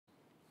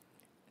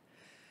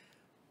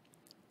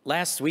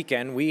Last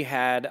weekend, we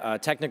had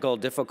technical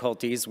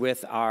difficulties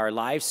with our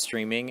live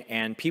streaming,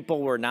 and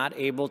people were not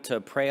able to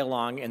pray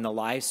along in the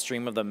live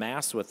stream of the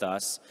Mass with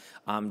us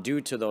due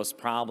to those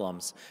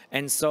problems.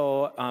 And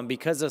so,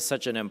 because of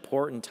such an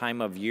important time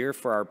of year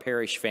for our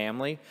parish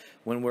family,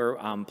 when we're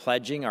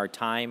pledging our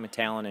time,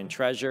 talent, and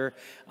treasure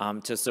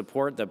to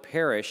support the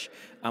parish,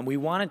 we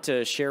wanted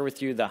to share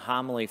with you the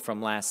homily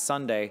from last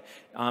Sunday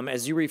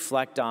as you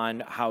reflect on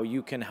how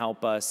you can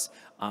help us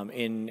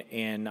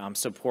in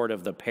support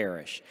of the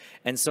parish.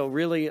 And so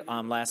really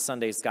last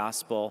Sunday's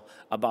gospel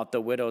about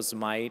the widow's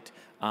mite,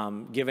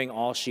 giving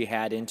all she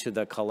had into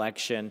the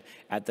collection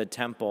at the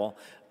temple,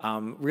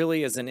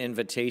 really is an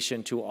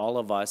invitation to all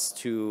of us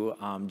to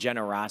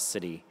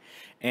generosity.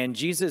 And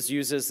Jesus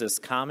uses this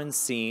common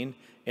scene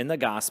in the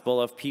gospel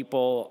of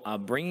people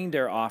bringing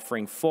their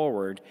offering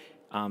forward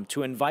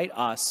to invite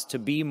us to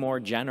be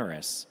more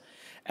generous.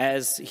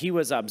 As he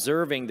was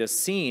observing the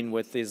scene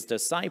with his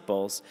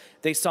disciples,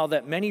 they saw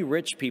that many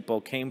rich people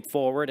came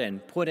forward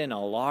and put in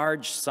a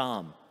large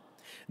sum.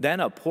 Then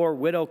a poor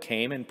widow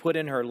came and put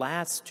in her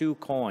last 2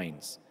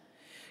 coins,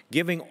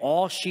 giving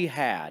all she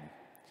had.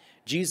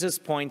 Jesus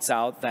points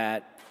out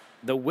that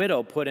the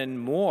widow put in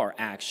more,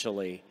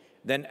 actually,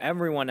 than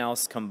everyone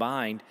else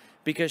combined,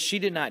 because she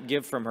did not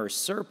give from her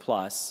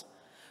surplus,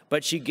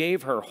 but she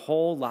gave her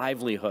whole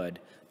livelihood,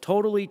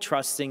 totally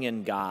trusting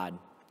in God.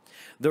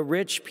 The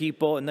rich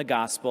people in the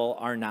gospel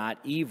are not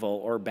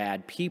evil or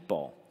bad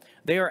people.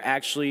 They are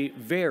actually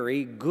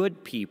very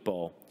good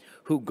people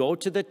who go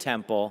to the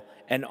temple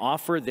and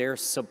offer their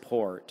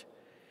support.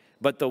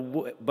 But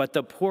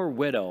the poor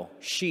widow,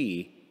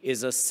 she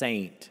is a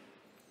saint.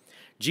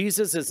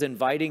 Jesus is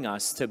inviting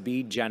us to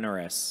be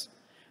generous.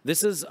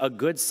 This is a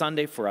good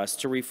Sunday for us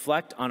to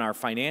reflect on our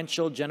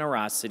financial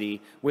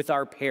generosity with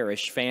our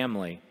parish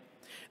family.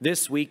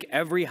 This week,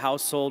 every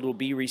household will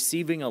be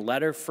receiving a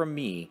letter from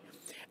me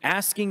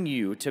asking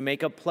you to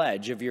make a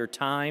pledge of your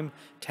time,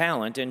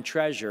 talent, and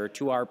treasure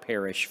to our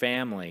parish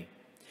family.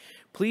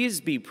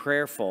 Please be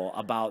prayerful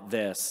about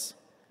this.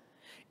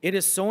 It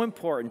is so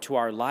important to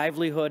our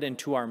livelihood and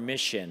to our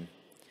mission.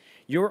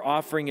 Your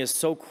offering is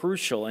so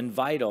crucial and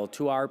vital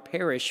to our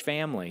parish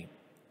family.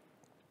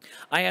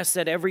 I ask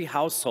that every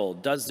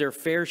household does their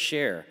fair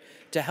share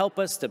to help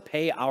us to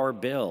pay our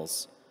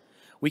bills.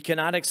 We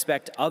cannot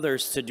expect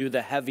others to do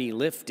the heavy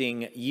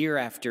lifting year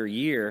after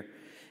year,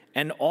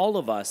 and all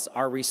of us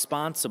are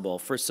responsible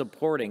for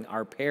supporting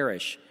our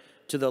parish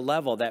to the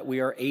level that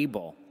we are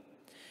able.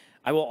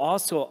 I will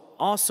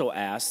also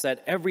ask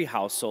that every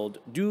household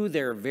do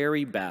their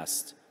very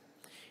best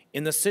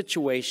in the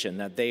situation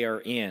that they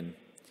are in.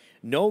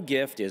 No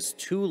gift is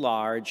too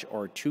large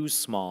or too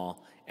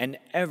small, and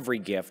every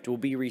gift will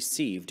be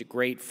received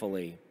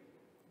gratefully.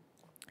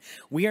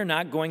 We are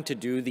not going to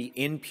do the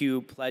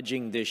in-pew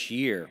pledging this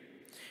year,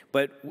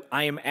 but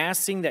I am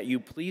asking that you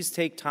please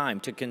take time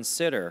to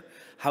consider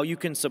how you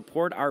can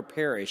support our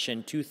parish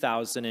in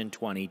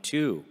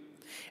 2022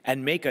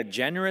 and make a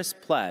generous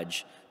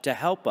pledge to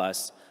help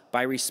us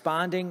by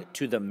responding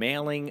to the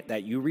mailing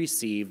that you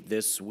received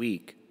this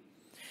week.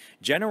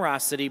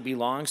 Generosity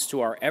belongs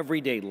to our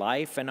everyday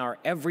life and our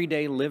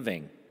everyday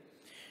living.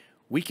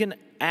 We can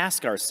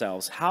ask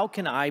ourselves, how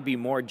can I be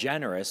more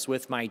generous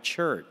with my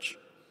church?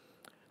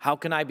 How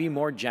can I be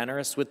more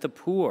generous with the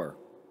poor?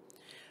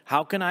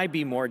 How can I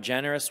be more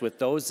generous with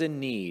those in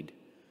need?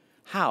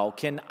 How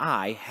can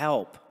I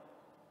help?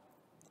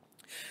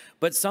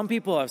 But some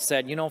people have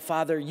said, you know,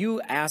 Father,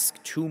 you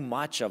ask too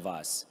much of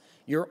us.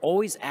 You're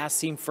always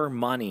asking for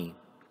money.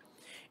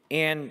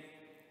 And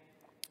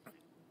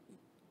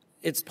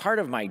it's part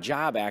of my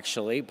job,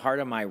 actually, part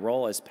of my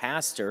role as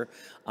pastor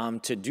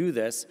to do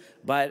this.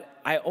 But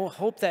I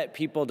hope that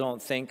people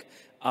don't think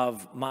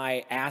of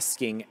my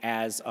asking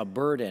as a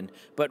burden,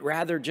 but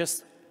rather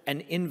just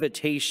an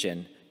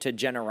invitation to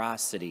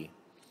generosity.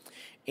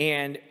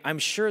 And I'm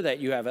sure that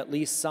you have at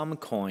least some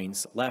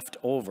coins left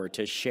over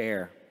to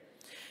share.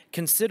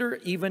 Consider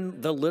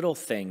even the little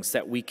things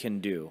that we can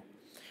do.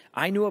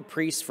 I knew a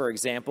priest, for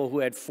example, who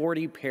had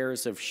 40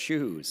 pairs of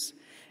shoes.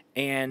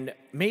 And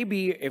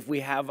maybe if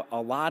we have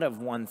a lot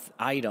of one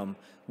item,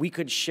 we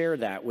could share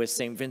that with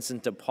St.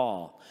 Vincent de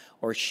Paul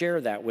or share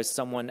that with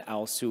someone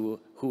else who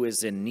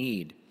is in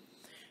need.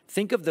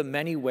 Think of the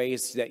many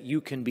ways that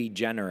you can be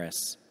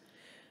generous.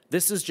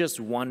 This is just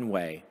one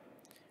way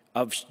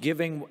of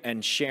giving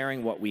and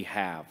sharing what we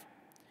have.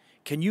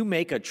 Can you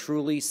make a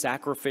truly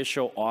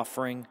sacrificial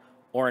offering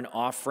or an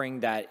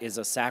offering that is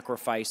a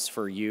sacrifice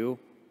for you?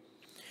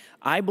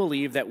 I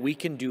believe that we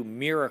can do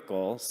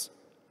miracles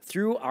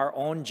through our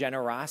own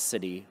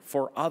generosity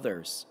for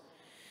others,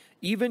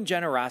 even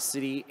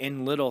generosity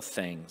in little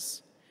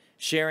things,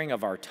 sharing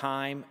of our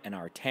time and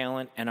our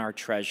talent and our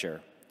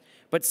treasure.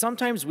 But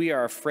sometimes we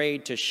are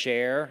afraid to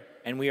share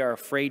and we are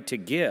afraid to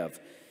give,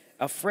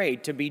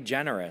 afraid to be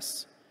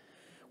generous.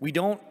 We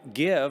don't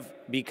give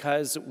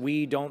because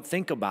we don't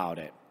think about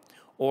it,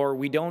 or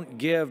we don't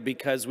give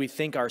because we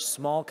think our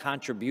small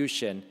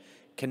contribution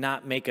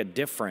cannot make a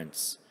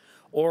difference,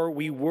 or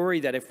we worry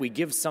that if we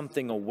give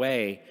something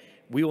away,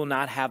 we will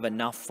not have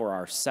enough for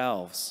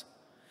ourselves.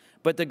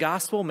 But the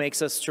gospel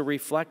makes us to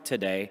reflect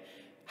today,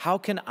 how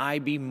can I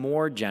be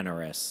more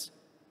generous?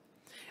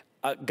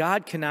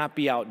 God cannot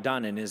be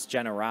outdone in his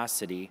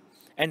generosity,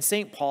 and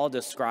St. Paul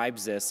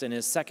describes this in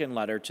his second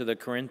letter to the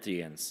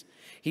Corinthians.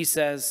 He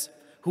says,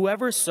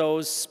 whoever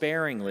sows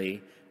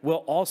sparingly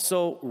will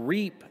also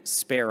reap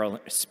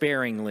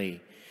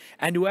sparingly,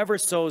 and whoever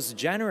sows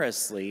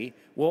generously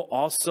will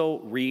also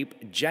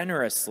reap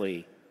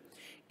generously.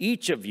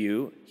 Each of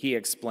you, he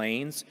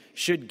explains,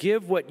 should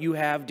give what you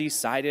have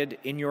decided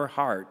in your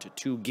heart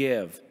to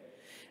give,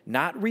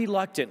 not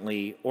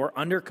reluctantly or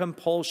under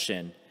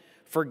compulsion,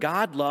 for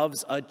God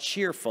loves a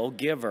cheerful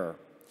giver.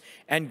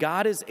 And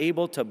God is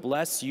able to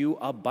bless you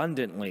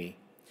abundantly,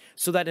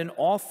 so that in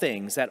all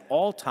things, at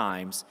all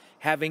times,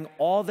 having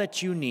all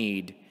that you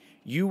need,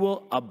 you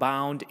will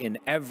abound in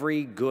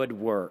every good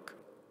work.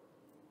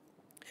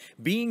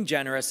 Being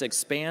generous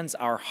expands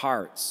our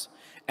hearts,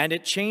 and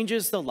it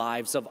changes the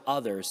lives of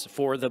others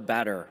for the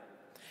better.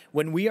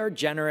 When we are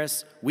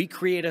generous, we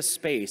create a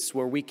space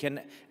where we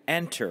can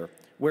enter,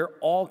 where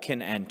all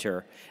can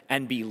enter,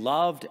 and be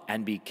loved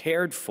and be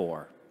cared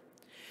for.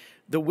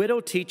 The widow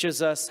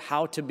teaches us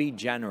how to be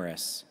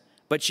generous,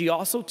 but she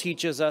also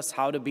teaches us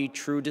how to be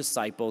true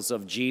disciples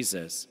of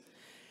Jesus,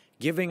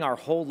 giving our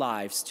whole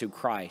lives to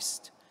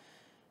Christ.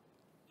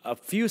 A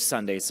few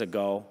Sundays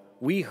ago,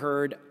 we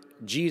heard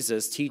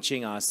Jesus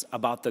teaching us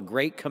about the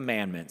great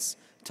commandments,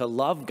 to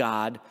love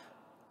God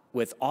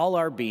with all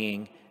our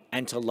being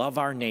and to love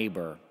our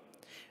neighbor.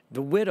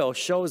 The widow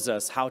shows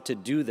us how to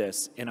do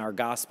this in our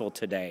gospel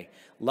today,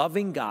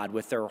 loving God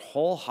with her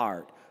whole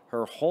heart,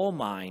 her whole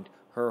mind,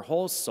 her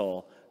whole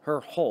soul,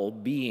 her whole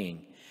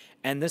being.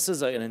 And this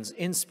is an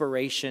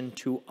inspiration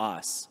to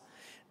us,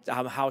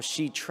 how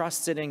she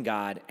trusted in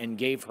God and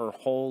gave her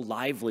whole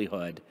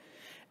livelihood.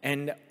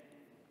 And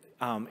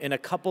in a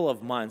couple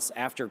of months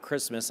after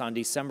Christmas, on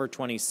December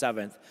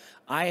 27th,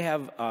 I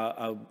have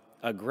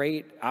a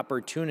great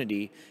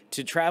opportunity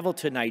to travel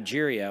to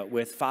Nigeria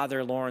with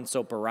Father Lawrence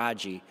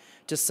Operaji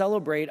to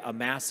celebrate a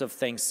Mass of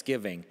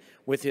Thanksgiving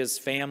with his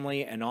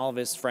family and all of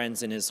his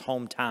friends in his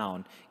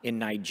hometown in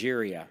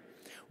Nigeria.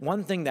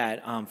 One thing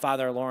that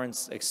Father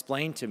Lawrence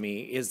explained to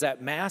me is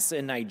that Mass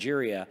in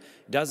Nigeria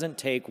doesn't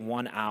take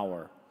 1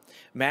 hour.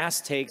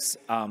 Mass takes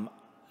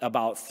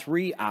about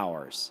 3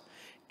 hours,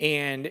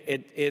 and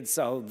it's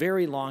a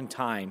very long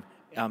time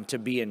to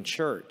be in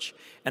church.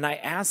 And I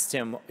asked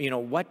him,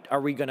 what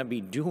are we going to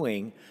be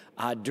doing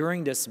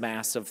during this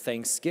Mass of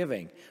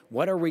Thanksgiving?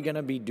 What are we going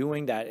to be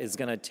doing that is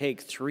going to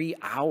take 3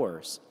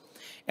 hours?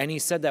 And he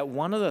said that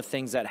one of the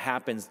things that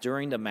happens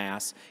during the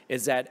Mass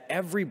is that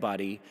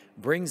everybody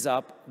brings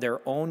up their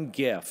own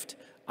gift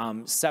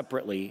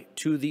separately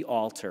to the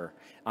altar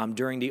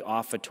during the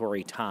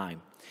offertory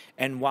time.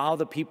 And while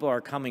the people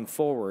are coming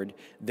forward,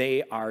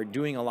 they are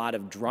doing a lot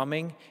of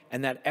drumming,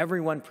 and that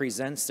everyone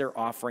presents their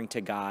offering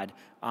to God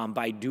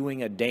by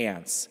doing a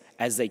dance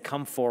as they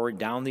come forward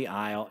down the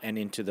aisle and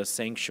into the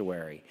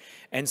sanctuary.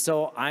 And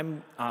so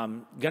I'm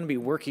going to be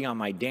working on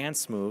my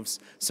dance moves,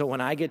 so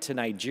when I get to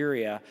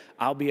Nigeria,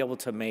 I'll be able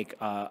to make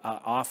an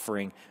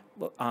offering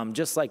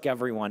just like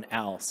everyone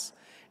else.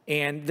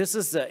 And this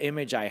is the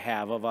image I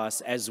have of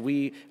us as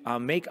we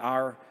make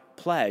our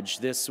pledge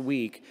this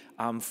week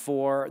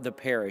for the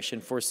parish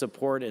and for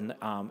supporting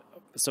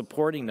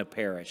the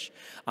parish,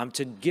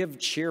 to give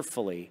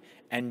cheerfully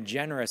and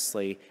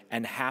generously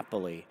and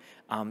happily,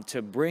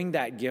 to bring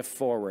that gift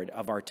forward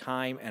of our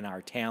time and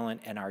our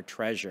talent and our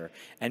treasure,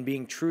 and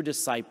being true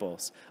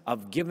disciples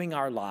of giving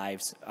our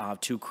lives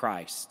to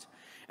Christ.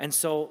 And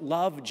so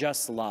love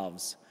just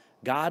loves.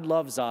 God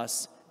loves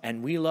us,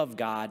 and we love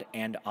God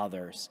and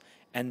others.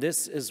 And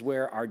this is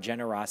where our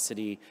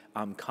generosity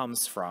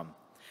comes from.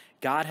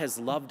 God has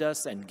loved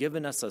us and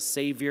given us a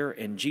Savior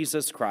in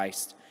Jesus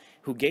Christ,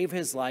 who gave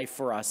his life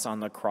for us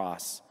on the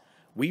cross.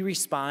 We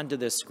respond to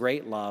this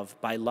great love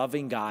by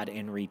loving God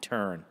in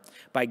return,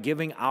 by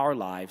giving our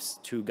lives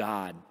to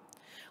God.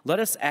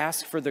 Let us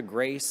ask for the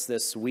grace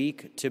this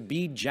week to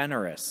be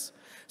generous,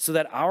 so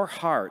that our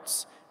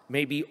hearts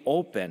may be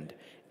opened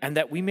and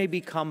that we may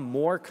become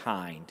more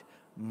kind,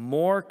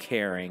 more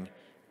caring,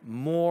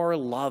 more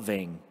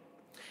loving.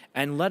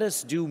 And let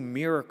us do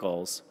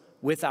miracles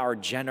with our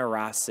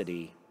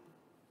generosity.